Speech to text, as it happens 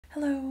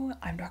Hello,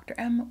 I'm Dr.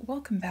 M.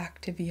 Welcome back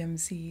to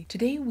VMC.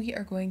 Today we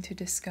are going to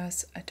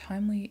discuss a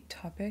timely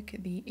topic,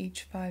 the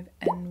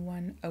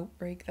H5N1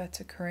 outbreak that's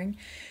occurring,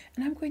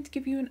 and I'm going to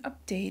give you an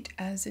update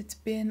as it's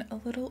been a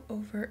little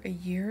over a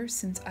year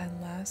since I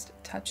last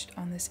touched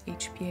on this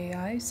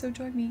HPAI, so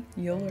join me,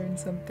 you'll learn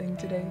something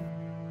today.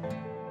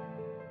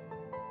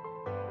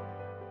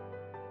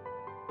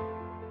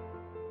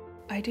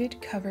 I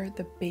did cover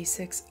the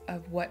basics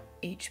of what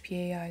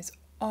HPAIs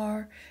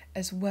are,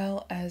 as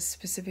well as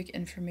specific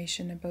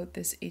information about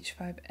this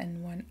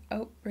H5N1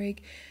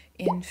 outbreak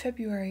in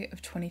February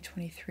of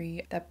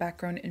 2023. That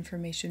background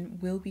information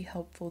will be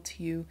helpful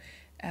to you,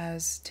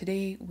 as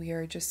today we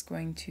are just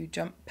going to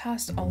jump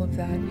past all of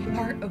that.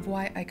 Part of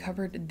why I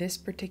covered this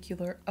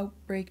particular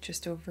outbreak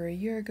just over a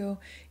year ago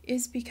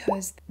is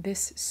because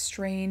this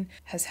strain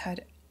has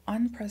had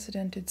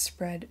unprecedented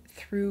spread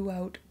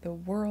throughout the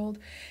world,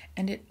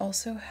 and it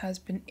also has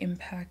been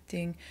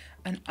impacting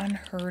an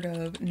unheard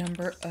of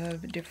number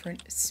of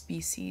different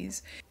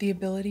species. The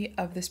ability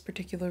of this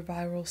particular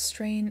viral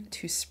strain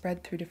to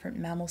spread through different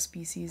mammal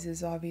species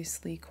is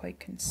obviously quite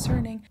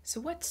concerning.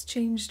 So what's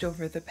changed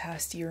over the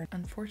past year?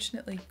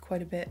 Unfortunately,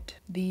 quite a bit.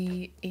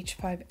 The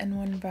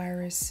H5N1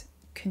 virus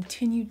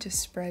continued to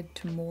spread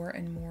to more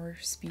and more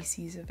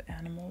species of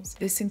animals.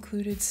 This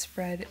included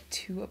spread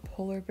to a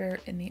polar bear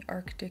in the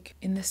Arctic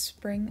in the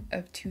spring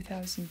of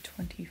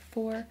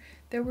 2024.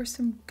 There were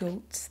some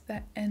goats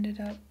that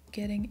ended up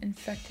getting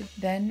infected.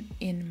 Then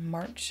in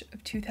March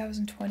of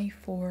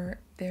 2024,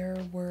 there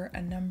were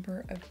a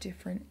number of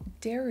different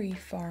dairy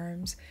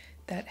farms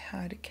that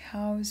had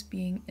cows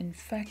being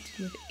infected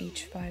with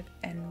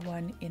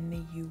H5N1 in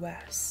the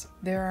US.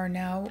 There are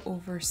now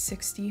over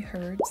 60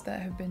 herds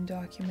that have been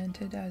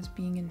documented as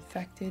being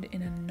infected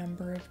in a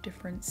number of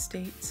different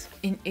states.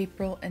 In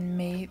April and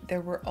May,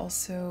 there were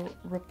also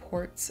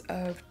reports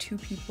of 2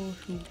 people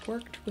who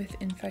worked with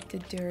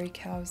infected dairy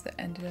cows that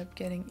ended up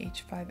getting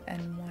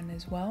H5N1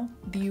 as well.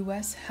 The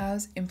US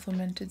has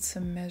implemented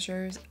some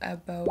measures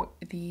about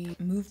the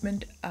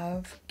movement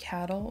of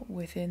cattle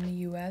within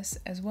the US,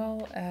 as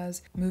well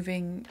as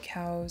moving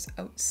cows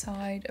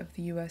outside of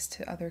the US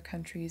to other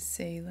countries,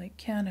 say like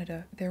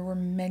Canada. There were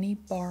many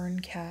barn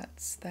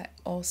cats that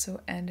also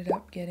ended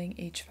up getting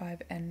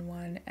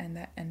H5N1 and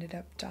that ended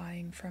up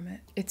dying from it.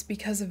 It's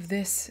because of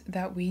this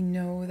that we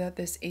know that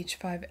this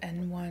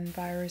H5N1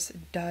 virus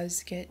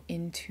does get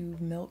into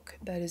milk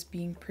that is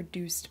being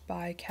produced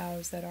by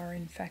cows that are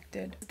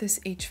infected. This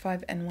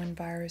H5N1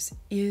 virus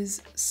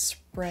is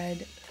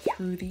spread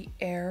through the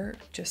air,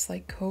 just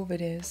like COVID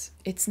is.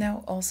 It's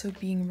now also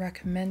being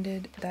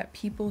recommended that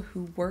people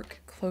who work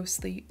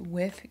closely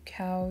with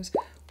cows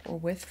or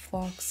with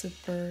flocks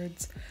of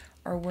birds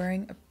are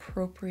wearing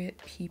appropriate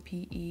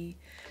PPE,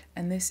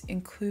 and this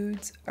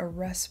includes a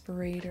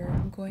respirator.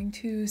 I'm going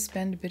to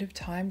spend a bit of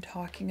time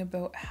talking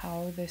about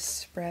how this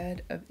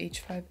spread of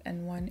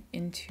H5N1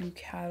 into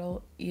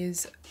cattle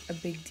is a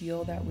big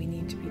deal that we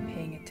need to be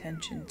paying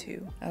attention to.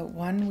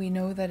 One, we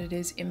know that it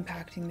is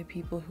impacting the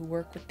people who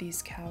work with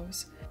these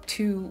cows.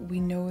 2, we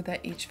know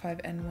that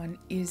H5N1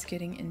 is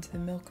getting into the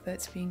milk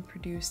that's being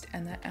produced,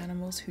 and that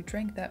animals who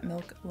drank that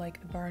milk, like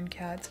the barn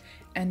cats,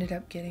 ended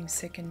up getting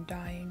sick and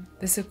dying.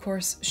 This, of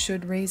course,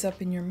 should raise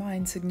up in your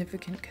mind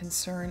significant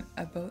concern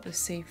about the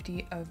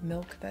safety of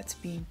milk that's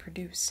being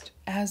produced.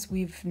 As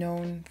we've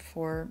known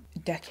for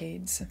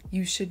decades,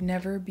 you should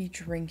never be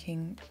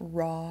drinking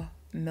raw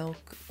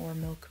milk or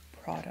milk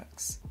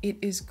products. It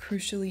is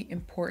crucially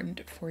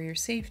important for your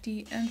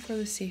safety and for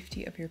the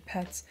safety of your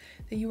pets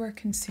that you are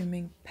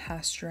consuming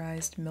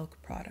pasteurized milk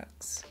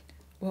products.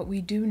 What we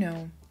do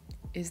know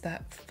is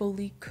that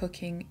fully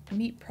cooking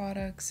meat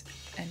products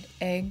and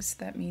eggs,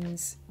 that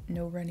means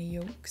no runny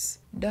yolks,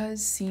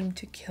 does seem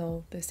to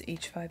kill this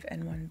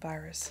H5N1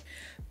 virus.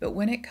 But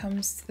when it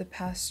comes to the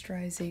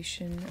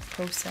pasteurization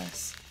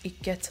process,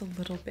 it gets a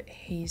little bit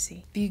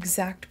hazy. The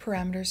exact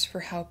parameters for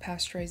how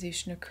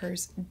pasteurization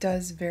occurs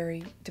does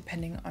vary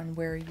depending on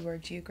where you are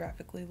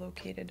geographically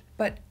located.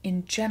 But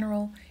in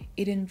general,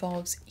 it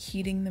involves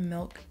heating the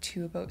milk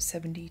to about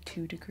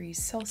 72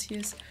 degrees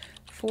Celsius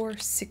for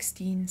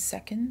 16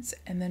 seconds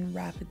and then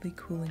rapidly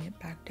cooling it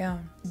back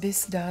down.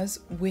 This does,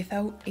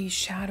 without a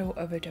shadow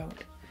of a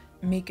doubt,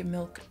 make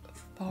milk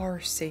far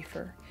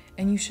safer,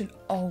 and you should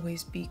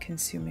always be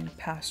consuming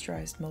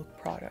pasteurized milk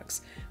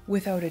products,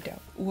 without a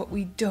doubt. What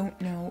we don't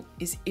know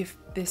is if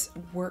this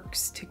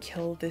works to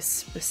kill this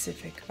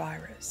specific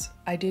virus.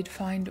 I did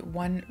find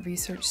one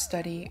research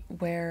study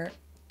where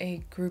a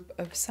group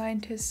of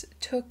scientists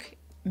took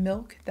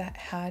milk that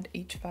had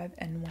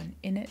H5N1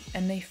 in it,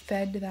 and they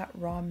fed that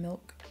raw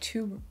milk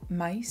to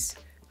mice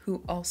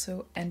who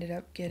also ended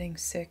up getting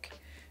sick,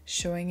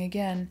 showing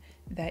again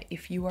that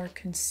if you are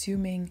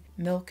consuming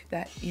milk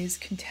that is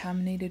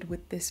contaminated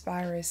with this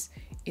virus,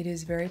 it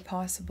is very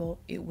possible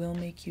it will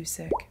make you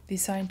sick. The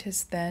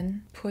scientists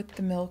then put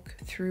the milk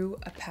through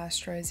a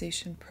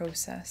pasteurization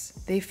process.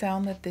 They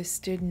found that this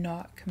did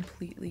not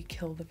completely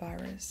kill the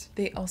virus.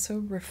 They also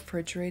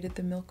refrigerated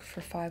the milk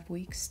for 5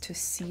 weeks to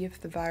see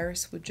if the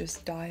virus would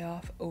just die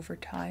off over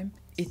time,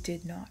 It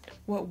did not.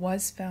 What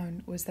was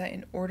found was that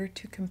in order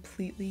to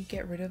completely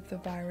get rid of the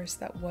virus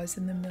that was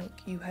in the milk,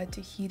 you had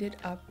to heat it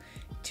up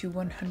to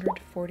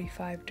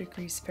 145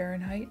 degrees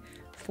Fahrenheit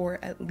for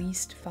at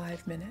least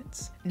 5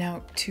 minutes.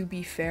 Now, to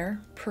be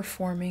fair,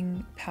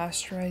 performing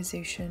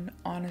pasteurization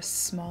on a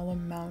small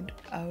amount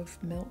of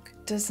milk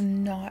does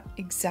not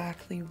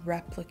exactly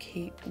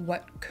replicate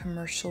what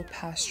commercial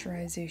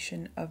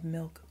pasteurization of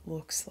milk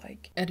looks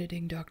like.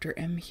 Editing Dr.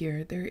 M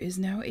here, there is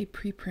now a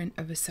preprint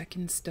of a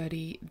second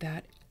study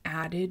that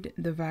added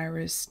the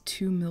virus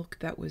to milk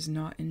that was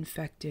not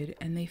infected,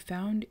 and they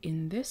found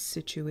in this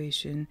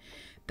situation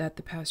that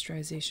the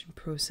pasteurization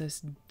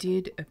process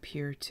did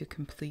appear to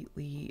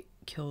completely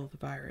kill the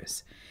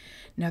virus.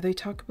 Now, they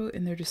talk about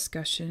in their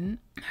discussion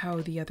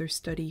how the other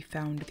study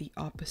found the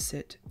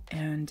opposite,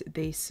 and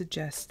they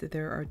suggest that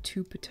there are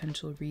two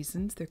potential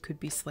reasons. There could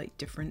be slight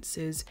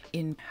differences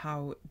in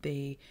how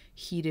they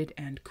heated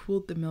and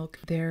cooled the milk.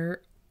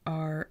 There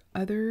are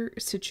other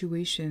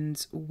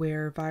situations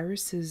where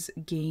viruses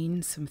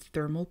gain some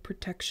thermal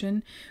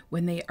protection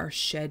when they are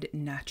shed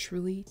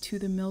naturally to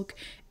the milk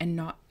and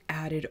not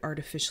added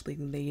artificially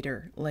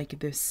later, like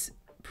this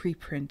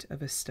preprint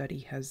of a study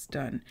has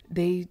done.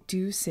 They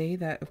do say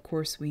that, of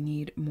course, we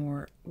need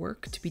more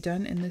work to be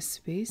done in this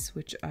space,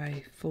 which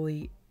I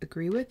fully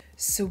agree with.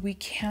 So we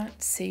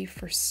can't say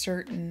for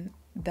certain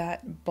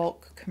that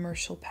bulk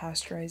commercial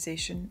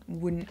pasteurization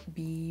wouldn't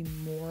be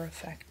more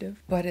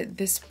effective. But at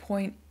this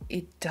point,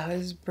 it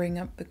does bring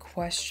up the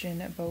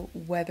question about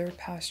whether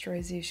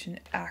pasteurization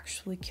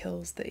actually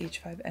kills the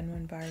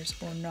H5N1 virus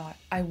or not.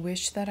 I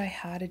wish that I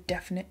had a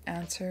definite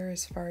answer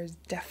as far as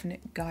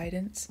definite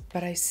guidance,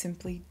 but I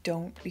simply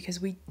don't,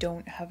 because we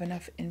don't have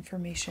enough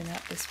information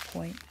at this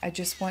point. I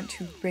just want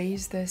to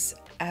raise this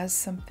as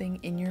something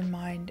in your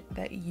mind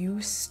that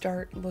you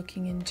start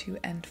looking into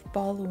and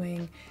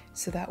following,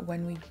 so that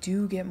when we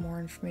do get more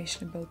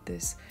information about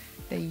this,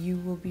 that you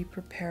will be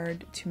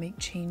prepared to make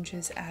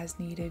changes as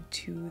needed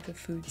to the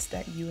foods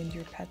that you and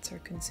your pets are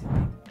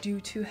consuming.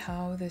 Due to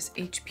how this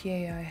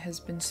HPAI has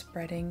been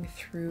spreading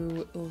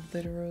through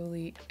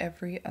literally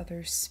every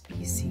other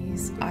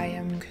species, I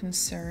am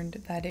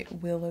concerned that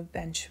it will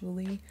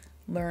eventually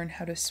learn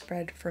how to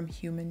spread from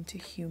human to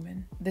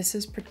human. This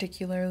is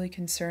particularly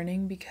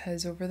concerning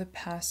because over the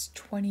past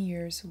 20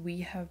 years,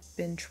 we have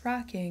been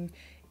tracking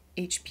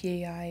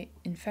HPAI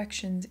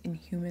infections in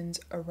humans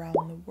around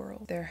the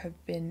world. There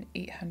have been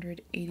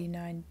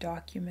 889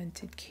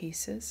 documented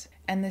cases,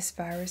 and this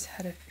virus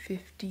had a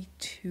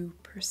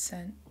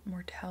 52%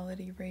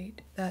 mortality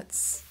rate.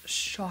 That's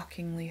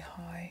shockingly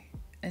high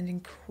and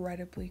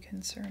incredibly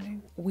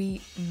concerning.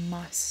 We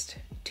must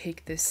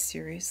take this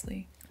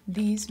seriously.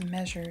 These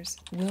measures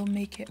will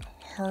make it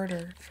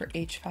harder for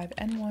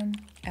H5N1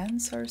 and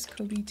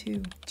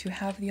SARS-CoV-2 to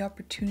have the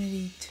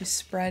opportunity to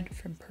spread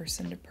from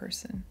person to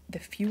person. The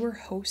fewer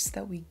hosts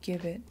that we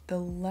give it, the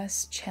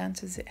less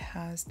chances it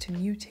has to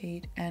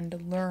mutate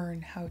and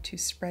learn how to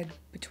spread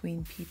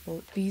between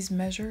people. These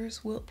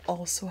measures will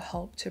also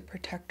help to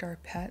protect our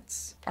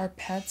pets. Our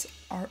pets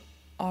are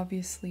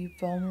obviously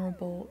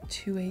vulnerable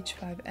to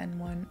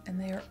H5N1, and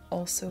they are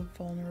also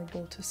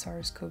vulnerable to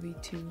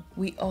SARS-CoV-2.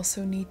 We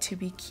also need to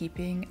be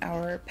keeping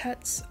our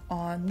pets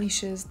on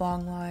leashes,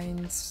 long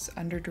lines,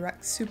 under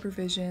direct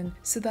supervision,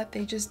 so that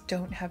they just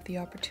don't have the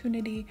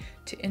opportunity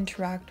to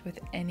interact with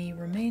any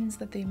remains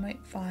that they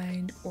might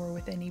find, or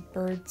with any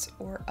birds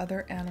or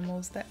other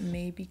animals that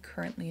may be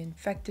currently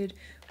infected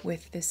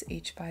with this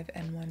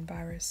H5N1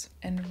 virus.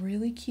 And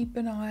really keep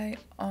an eye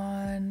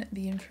on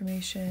the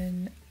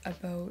information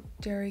about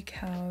dairy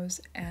cows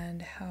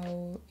and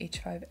how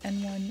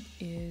H5N1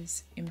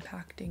 is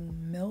impacting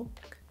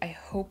milk. I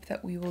hope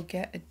that we will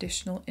get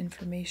additional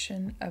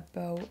information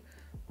about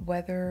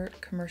whether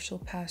commercial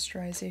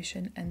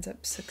pasteurization ends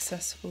up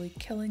successfully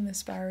killing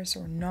this virus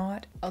or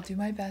not. I'll do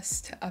my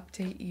best to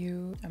update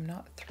you. I'm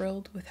not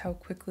thrilled with how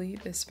quickly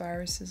this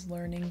virus is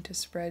learning to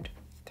spread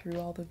through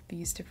all of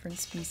these different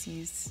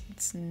species.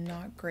 It's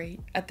not great.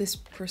 At this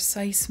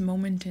precise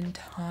moment in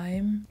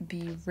time,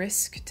 the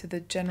risk to the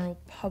general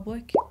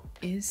public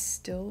is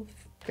still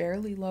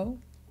fairly low,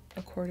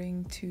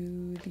 according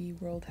to the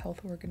World Health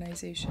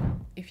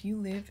Organization. If you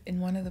live in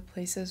one of the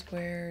places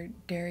where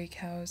dairy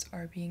cows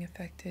are being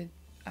affected,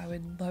 I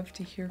would love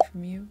to hear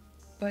from you.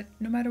 But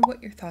no matter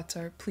what your thoughts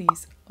are,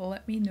 please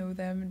let me know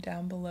them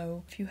down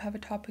below. If you have a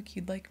topic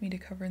you'd like me to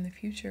cover in the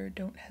future,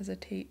 don't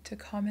hesitate to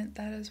comment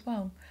that as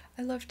well.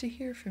 I love to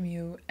hear from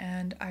you,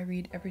 and I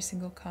read every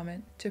single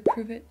comment. To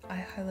prove it, I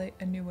highlight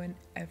a new one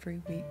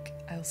every week.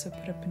 I also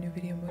put up a new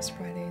video most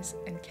Fridays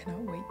and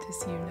cannot wait to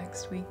see you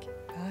next week.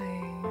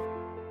 Bye.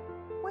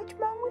 What's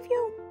wrong with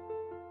you?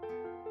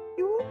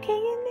 You okay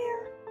in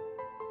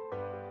there?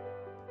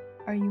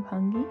 Are you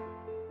hungry?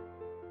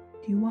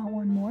 Do you want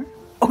one more?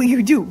 Oh,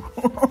 you do.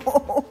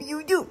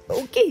 You do.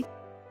 Okay.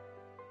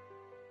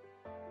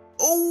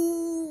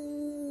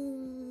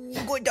 Oh,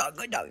 good dog,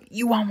 good dog.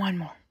 You want one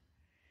more?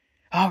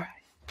 All right.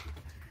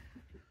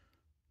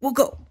 We'll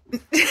go.